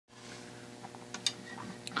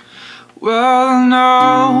Well, I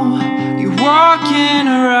know you're walking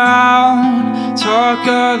around, talk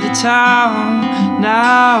of the town.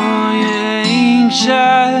 Now you're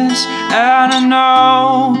anxious, and I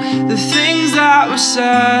know the things that were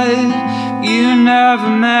said you never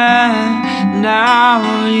meant.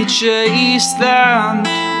 Now you chase them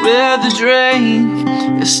with a drink.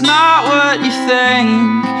 It's not what you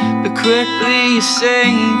think, but quickly you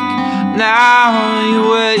sink. Now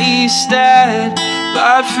you're wasted,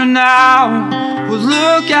 but for now we'll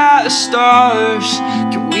look at the stars.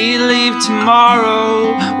 Can we leave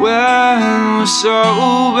tomorrow when we're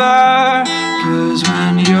sober? 'Cause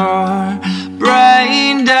when you're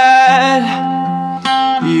brain dead,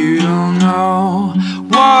 you don't know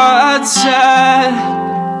what's said.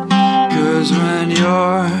 'Cause when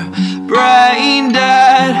you're brain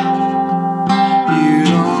dead, you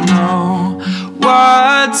don't know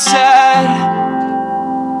what's said.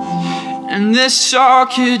 And this all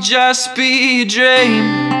could just be a dream.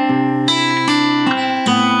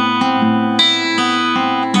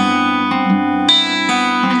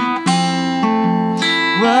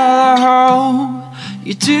 Well, I hope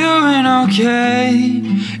you're doing okay.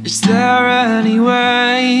 Is there any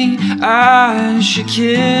way I should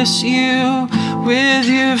kiss you with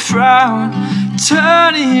your frown?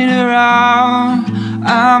 Turn it around,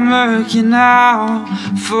 I'm looking out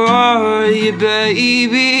for you,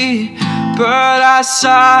 baby. But I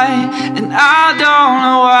sigh, and I don't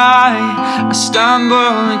know why. I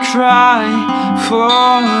stumble and cry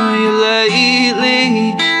for you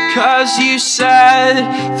lately. 'Cause you said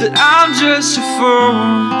that I'm just a fool.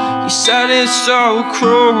 You said it's so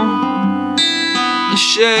cruel and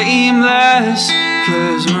shameless.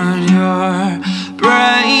 'Cause when you're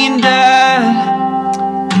brain dead,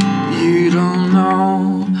 you don't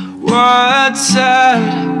know what's said.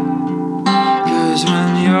 'Cause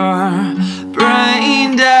when you're